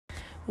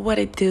What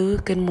it do?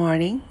 Good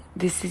morning.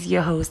 This is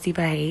your host,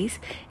 Eva Hayes,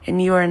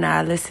 and you are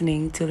now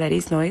listening to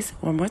Letty's Noise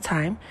one more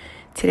time.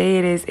 Today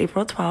it is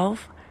April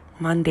 12th,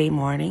 Monday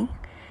morning,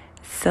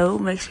 so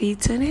make sure you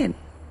tune in.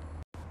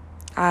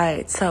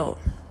 Alright, so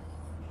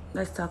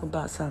let's talk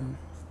about something.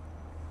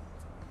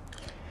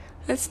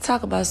 Let's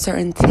talk about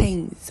certain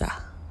things.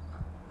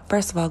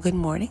 First of all, good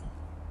morning.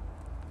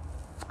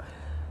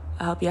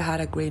 I hope you had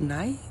a great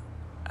night.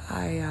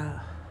 I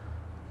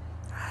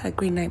had a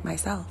great night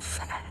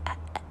myself.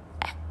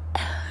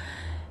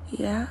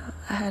 Yeah,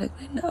 I had a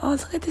great night. Oh,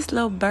 look at this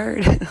little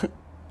bird.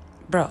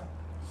 Bro.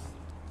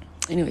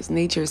 Anyways,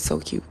 nature is so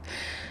cute.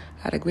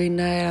 I had a great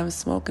night. I'm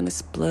smoking a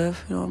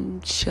spliff.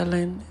 I'm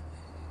chilling,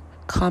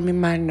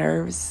 calming my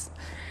nerves.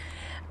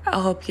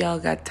 I hope y'all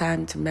got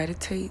time to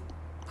meditate.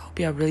 I hope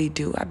y'all really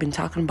do. I've been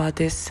talking about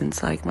this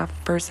since like my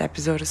first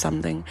episode or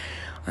something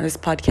on this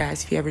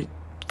podcast. If you ever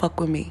fuck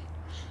with me,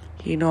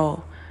 you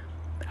know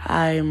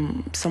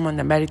I'm someone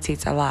that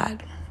meditates a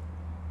lot.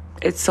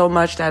 It's so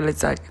much that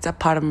it's a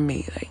part of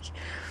me. Like,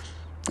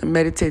 I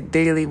meditate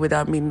daily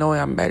without me knowing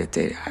I'm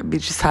meditating. I be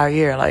just out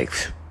here like,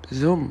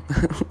 zoom.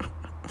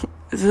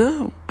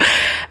 Zoom.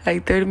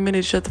 Like 30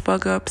 minutes, shut the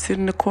fuck up, sit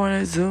in the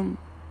corner, zoom.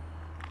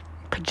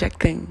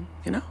 Projecting,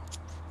 Let's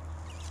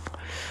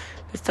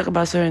talk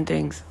about certain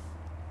things.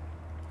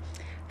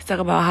 Let's talk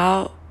about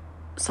how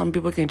some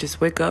people can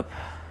just wake up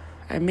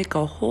and make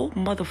a whole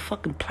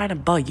motherfucking plan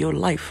about your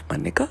life, my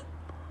nigga.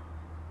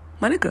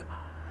 My nigga.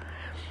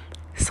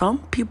 Some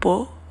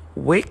people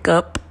wake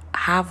up,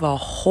 have a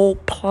whole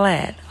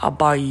plan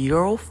about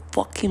your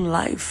fucking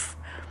life,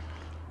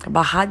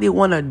 about how they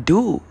want to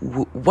do,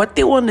 what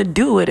they want to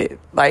do with it.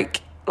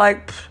 Like,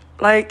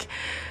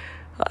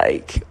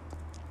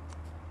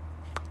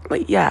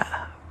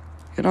 yeah.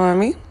 You know what I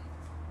mean?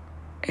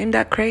 Ain't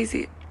that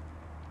crazy?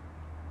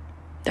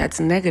 That's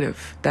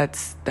negative.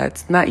 That's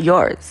not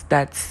yours.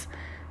 That's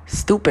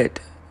stupid.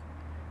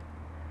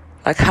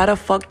 Like, how the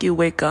fuck you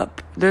wake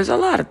up? There's a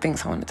lot of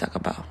things I want to talk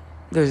about.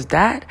 There's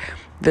that.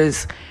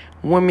 There's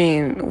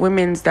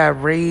women's that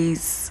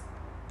raise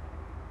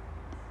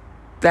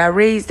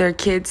their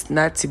kids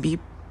not to be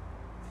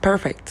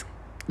perfect.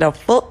 The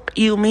fuck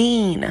you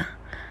mean?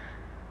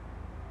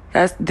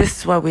 This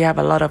is why we have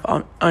a lot of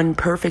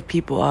imperfect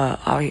people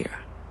out here.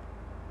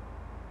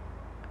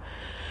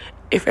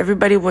 If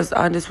everybody was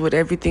honest with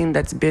everything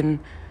that's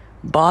been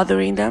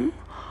bothering them,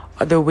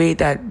 or the way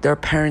that their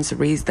parents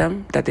raised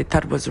them that they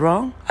thought was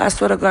wrong, I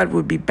swear to God,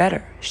 would be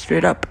better.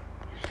 Straight up.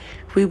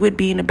 We would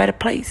be in a better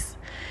place.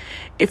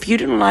 If you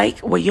didn't like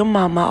what your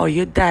mama or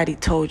your daddy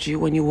told you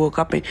when you woke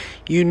up and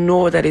you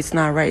know that it's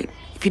not right,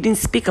 if you didn't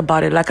speak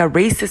about it like a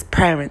racist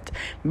parent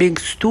being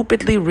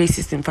stupidly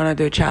racist in front of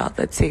their child,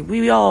 let's say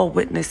we all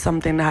witnessed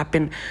something that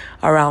happened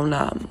around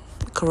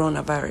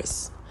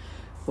coronavirus,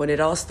 when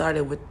it all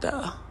started with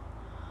the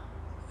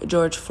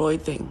George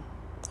Floyd thing.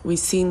 We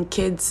seen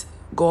kids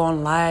go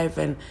on live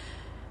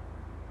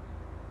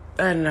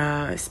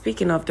and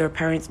speaking of their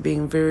parents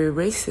being very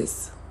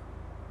racist.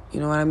 You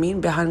know what I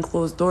mean? Behind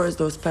closed doors,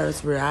 those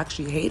parents were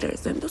actually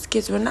haters. And those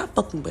kids were not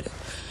fucking with it.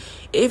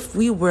 If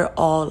we were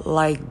all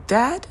like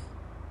that,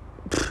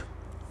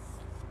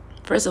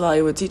 first of all,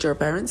 it would teach our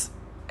parents.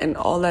 And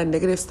all that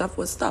negative stuff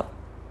would stop.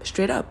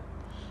 Straight up.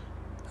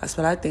 That's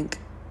what I think.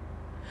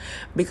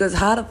 Because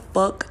how the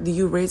fuck do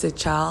you raise a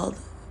child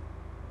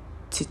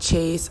to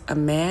chase a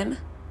man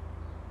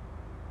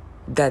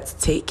that's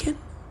taken?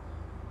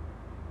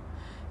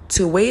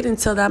 To wait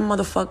until that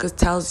motherfucker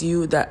tells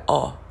you that,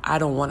 oh, I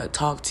don't want to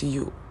talk to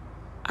you.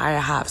 I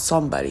have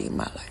somebody in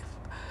my life.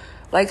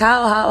 Like,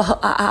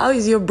 how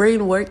is your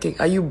brain working?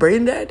 Are you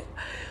brain dead?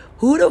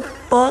 Who the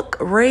fuck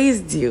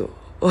raised you?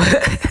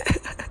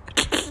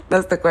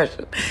 That's the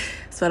question.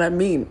 That's what I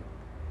mean.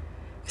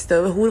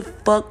 So who the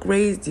fuck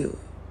raised you?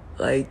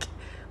 Like,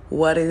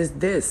 what is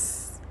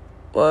this?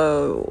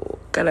 Whoa,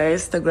 kind of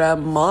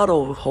Instagram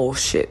model whole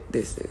shit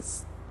this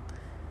is.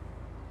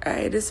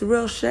 Hey, this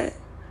real shit.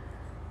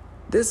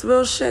 This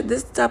real shit,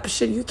 this type of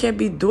shit you can't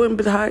be doing.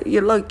 But you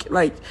look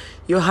like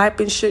you're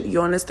hyping shit.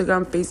 You're on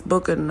Instagram,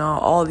 Facebook, and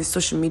all these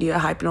social media,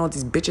 hyping all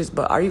these bitches.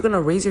 But are you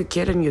gonna raise your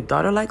kid and your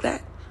daughter like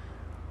that?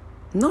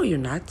 No, you're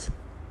not.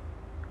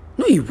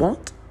 No, you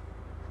won't.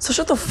 So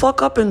shut the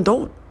fuck up and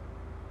don't.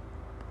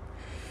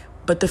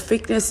 But the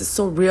fakeness is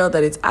so real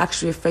that it's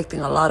actually affecting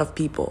a lot of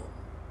people.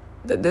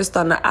 That they're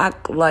starting to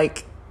act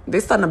like,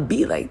 they're starting to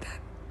be like that.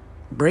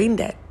 Brain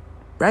dead.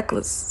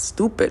 Reckless,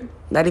 stupid,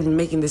 not even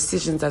making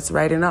decisions that's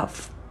right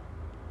enough.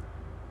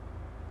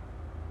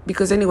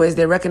 Because anyways,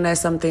 they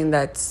recognize something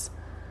that's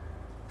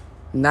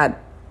not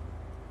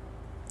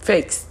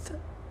fixed.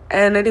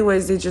 And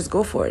anyways, they just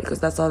go for it because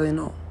that's all they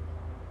know.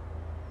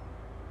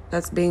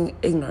 That's being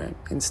ignorant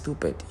and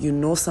stupid. You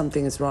know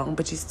something is wrong,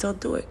 but you still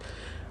do it.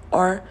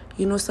 Or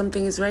you know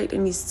something is right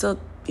and you still,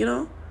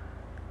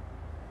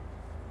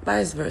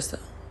 vice versa.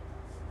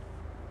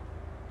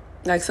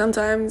 Like,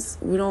 sometimes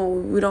we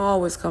don't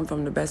always come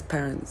from the best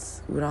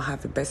parents. We don't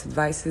have the best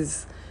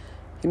advices.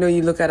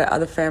 You look at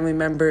other family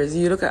members.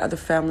 You look at other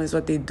families,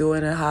 what they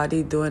doing and how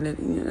they doing it.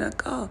 And you're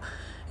like, oh,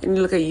 And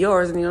you look at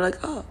yours and you're like,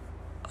 oh.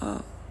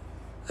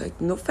 Like,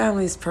 no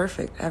family is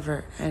perfect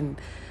ever. And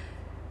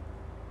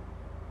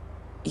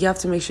you have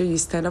to make sure you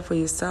stand up for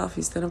yourself.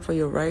 You stand up for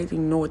your right. You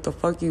know what the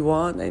fuck you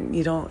want. And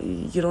you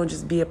don't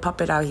just be a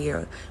puppet out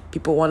here.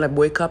 People want to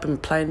wake up and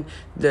plan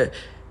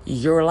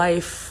your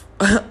life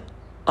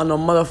on a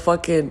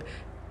motherfucking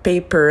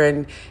paper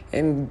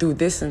and do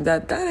this and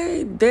that. That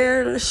ain't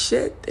their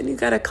shit. And you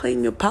gotta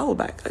claim your power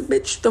back. Like,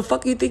 bitch, the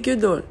fuck you think you're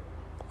doing?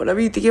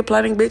 Whatever you think you're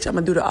planning, bitch, I'm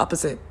gonna do the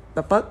opposite.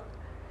 The fuck?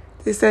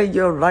 They say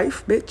your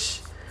life,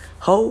 bitch.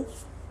 Hoe,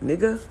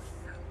 nigga,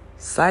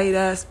 side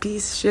ass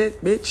piece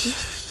shit, bitch.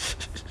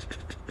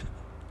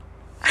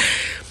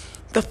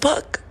 The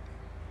fuck?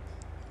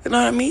 You know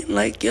what I mean?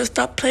 Like, yo,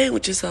 stop playing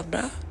with yourself,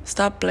 bro.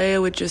 Stop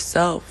playing with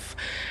yourself.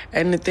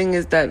 And the thing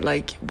is that,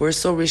 like, we're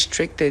so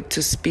restricted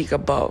to speak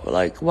about,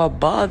 like,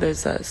 what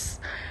bothers us.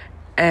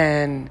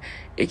 And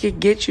it could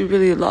get you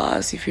really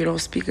lost if you don't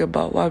speak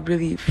about what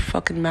really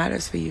fucking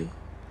matters for you.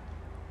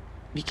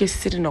 You can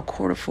sit in a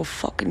corner for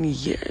fucking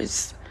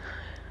years.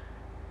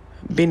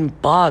 Been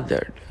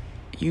bothered.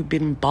 You've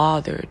been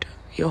bothered.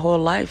 Your whole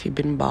life you've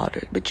been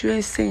bothered. But you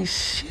ain't saying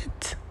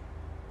shit.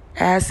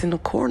 Ass in the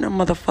corner,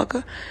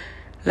 motherfucker.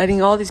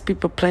 Letting all these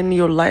people plan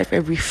your life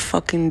every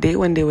fucking day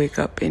when they wake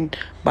up. And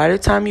by the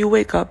time you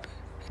wake up,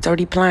 it's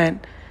already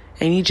planned.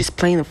 And you just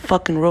playing the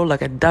fucking role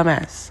like a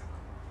dumbass.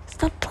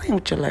 Stop playing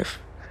with your life.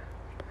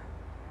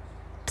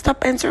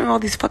 Stop answering all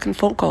these fucking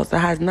phone calls that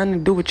has nothing to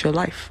do with your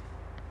life.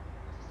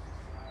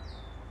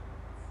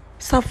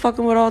 Stop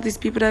fucking with all these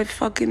people that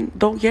fucking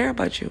don't care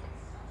about you.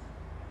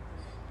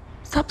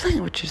 Stop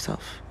playing with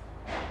yourself.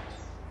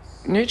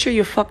 Nurture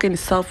your fucking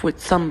self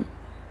with some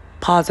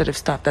positive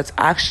stuff that's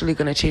actually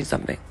going to change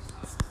something.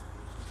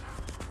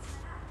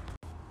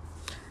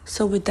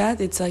 So with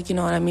that, it's like, you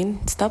know what I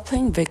mean? Stop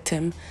playing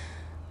victim.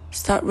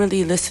 Start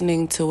really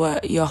listening to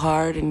what your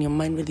heart and your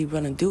mind really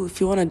want to do.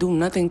 If you want to do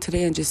nothing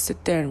today and just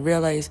sit there and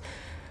realize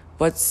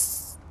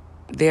what's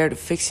there to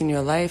fix in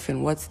your life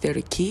and what's there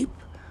to keep,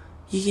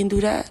 you can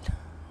do that.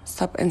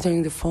 Stop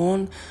answering the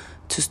phone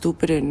to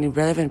stupid and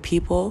irrelevant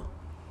people.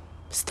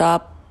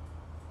 Stop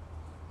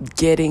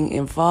getting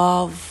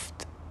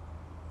involved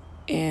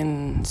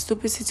in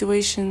stupid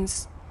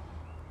situations.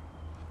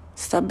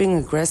 Stop being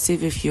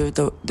aggressive if you're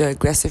the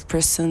aggressive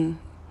person.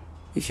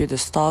 If you're the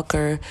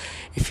stalker.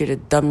 If you're the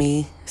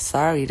dummy.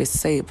 Sorry to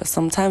say, but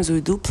sometimes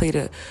we do play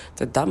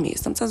the dummy.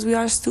 Sometimes we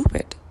are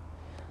stupid.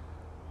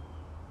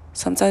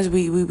 Sometimes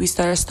we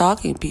start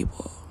stalking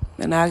people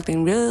and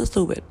acting real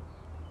stupid.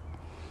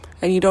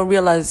 And you don't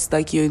realize,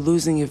 like, you're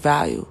losing your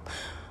value.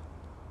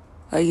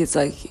 Like, it's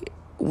like,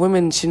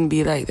 women shouldn't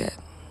be like that.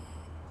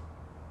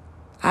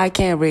 I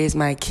can't raise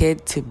my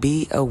kid to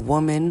be a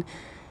woman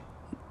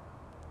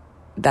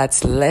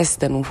that's less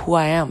than who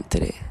I am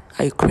today.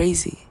 Are you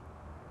crazy?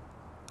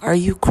 Are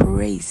you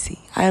crazy?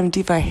 I am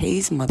Diva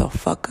Hayes,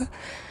 motherfucker.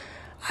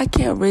 I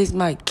can't raise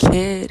my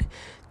kid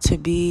to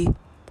be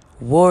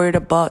worried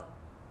about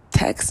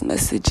text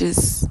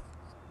messages.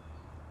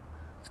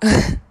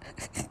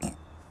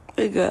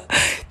 Nigga,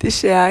 this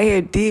shit out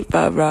here deep,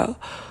 bro.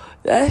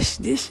 This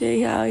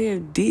shit out here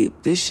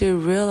deep. This shit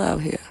real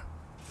out here.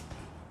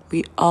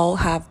 We all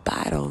have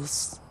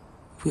battles.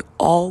 We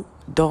all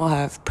don't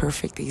have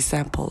perfect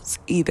examples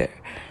either.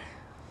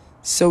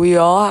 So we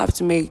all have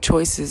to make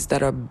choices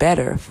that are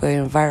better for the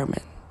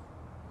environment.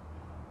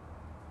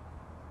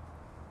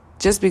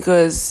 Just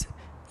because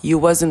you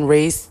wasn't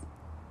raised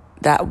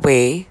that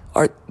way,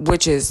 or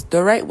which is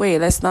the right way,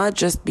 let's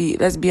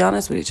be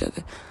honest with each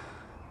other.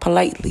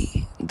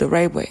 Politely, the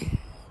right way.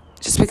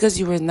 Just because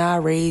you were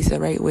not raised the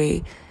right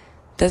way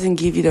doesn't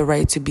give you the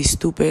right to be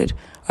stupid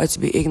or to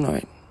be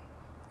ignorant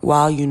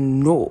while you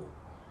know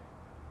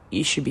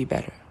you should be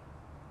better.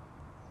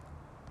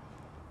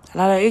 A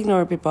lot of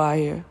ignorant people out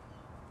here.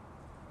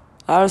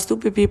 A lot of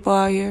stupid people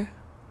out here.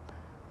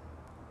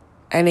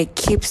 And it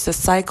keeps the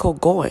cycle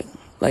going.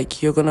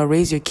 Like, you're going to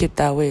raise your kid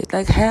that way.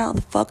 Like, hell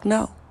the fuck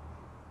no.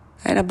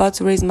 I ain't about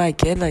to raise my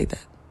kid like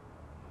that.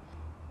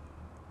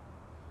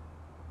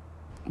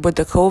 With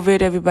the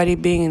COVID, everybody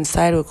being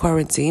inside with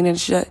quarantine and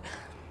shit,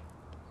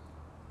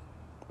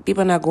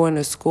 people not going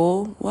to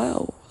school,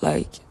 well,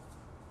 like,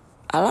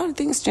 a lot of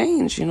things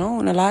changed, you know,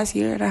 in the last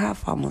year and a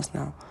half almost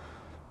now.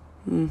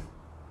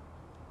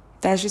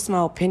 That's just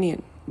my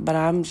opinion, but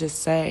I'm just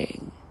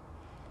saying,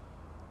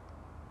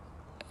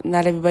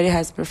 not everybody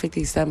has perfect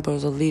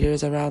examples of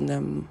leaders around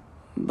them,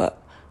 but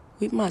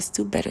we must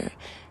do better.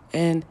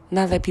 And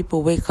not let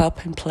people wake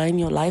up and plan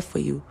your life for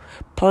you.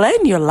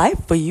 Plan your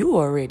life for you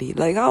already.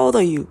 Like, how old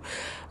are you?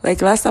 Like,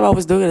 last time I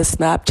was doing a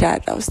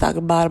Snapchat, I was talking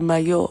about, I'm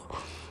like, yo,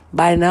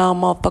 by now,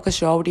 motherfuckers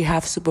should already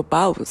have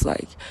superpowers.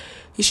 Like,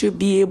 you should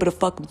be able to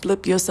fucking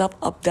flip yourself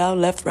up,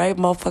 down, left, right,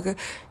 motherfucker.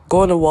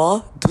 Go on the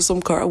wall, do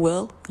some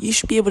cartwheel. You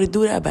should be able to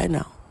do that by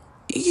now.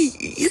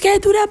 You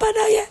can't do that by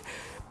now yet?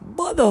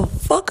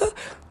 Motherfucker.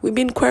 We've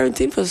been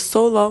quarantined for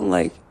so long,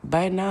 like,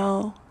 by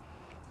now,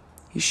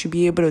 you should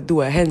be able to do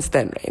a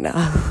handstand right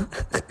now.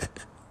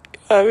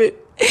 I mean,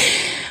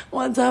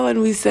 one time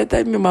when we said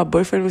that, me and my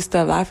boyfriend, we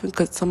started laughing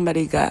because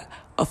somebody got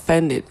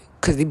offended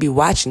because they be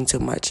watching too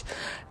much.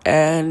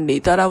 And they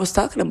thought I was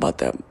talking about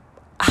them.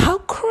 How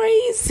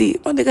crazy.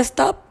 My nigga,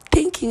 stop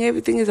thinking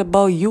everything is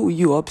about you.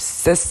 You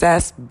obsessed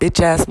ass,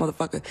 bitch ass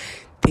motherfucker.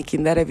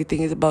 Thinking that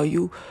everything is about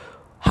you.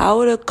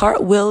 How the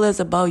cartwheel is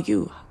about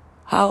you?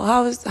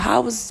 How is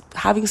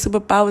having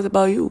superpowers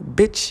about you,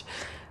 bitch?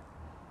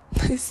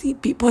 I see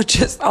people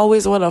just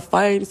always want to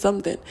find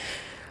something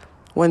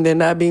when they're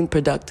not being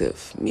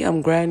productive. Me,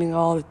 I'm grinding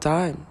all the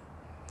time.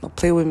 Don't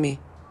play with me.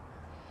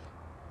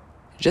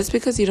 Just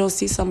because you don't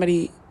see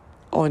somebody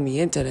on the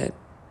internet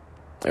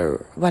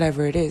or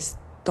whatever it is,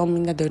 don't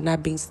mean that they're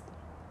not being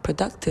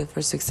productive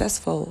or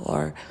successful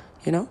or,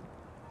 you know.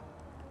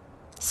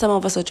 Some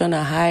of us are trying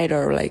to hide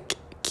or like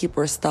keep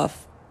our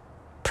stuff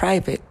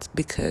private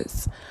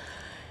because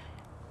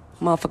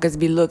motherfuckers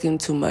be looking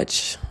too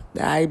much.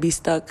 The eye be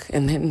stuck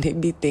and then they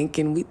be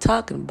thinking we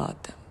talking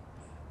about them.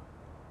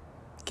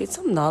 Get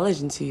some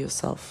knowledge into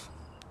yourself.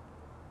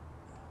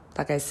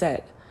 Like I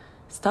said,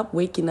 stop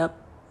waking up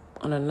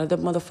on another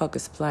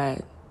motherfucker's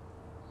plan.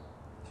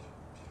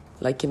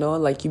 Like, you know,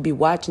 like you be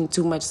watching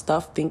too much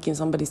stuff thinking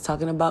somebody's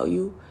talking about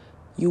you.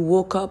 You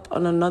woke up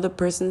on another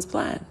person's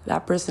plan.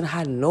 That person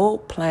had no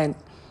plan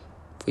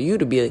for you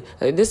to be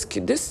like this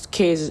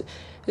case.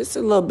 It's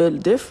a little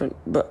bit different,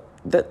 but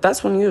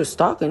that's when you're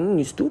stalking.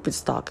 You stupid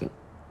stalking.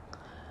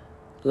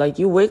 Like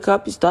you wake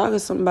up, you stalking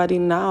somebody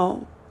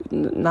now.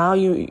 Now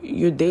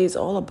your day is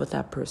all about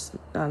that person.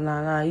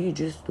 Nah, you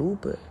just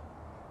stupid.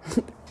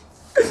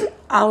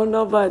 I don't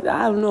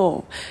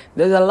know.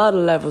 There's a lot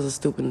of levels of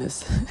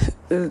stupidness.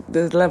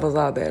 There's levels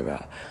out there,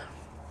 bro.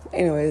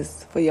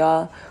 Anyways, for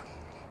y'all,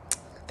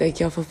 thank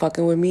y'all for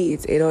fucking with me.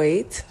 It's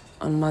 8:08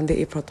 on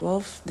Monday, April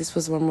 12th. This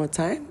was One More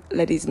Time.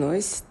 Ladies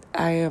Noise.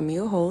 I am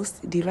your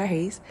host, Diva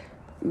Hayes.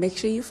 Make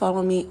sure you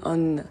follow me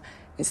on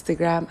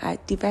Instagram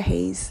at Diva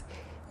Hayes,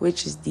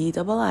 which is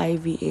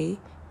DIVAHAYZE.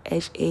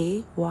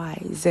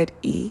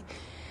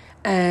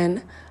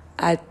 And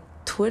at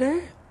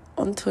Twitter,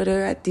 on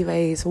Twitter at Diva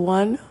Hayes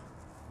 1.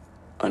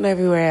 On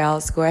everywhere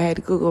else, go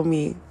ahead, Google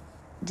me,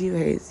 Diva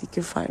Hayes. You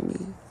can find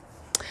me.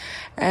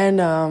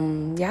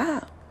 And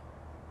yeah,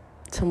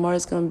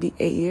 tomorrow's gonna be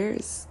 8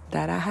 years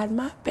that I had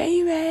my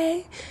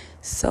baby.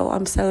 So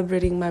I'm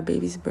celebrating my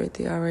baby's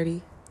birthday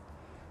already.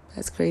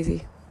 That's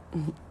crazy.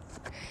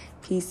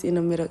 Peace in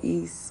the Middle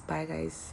East. Bye, guys.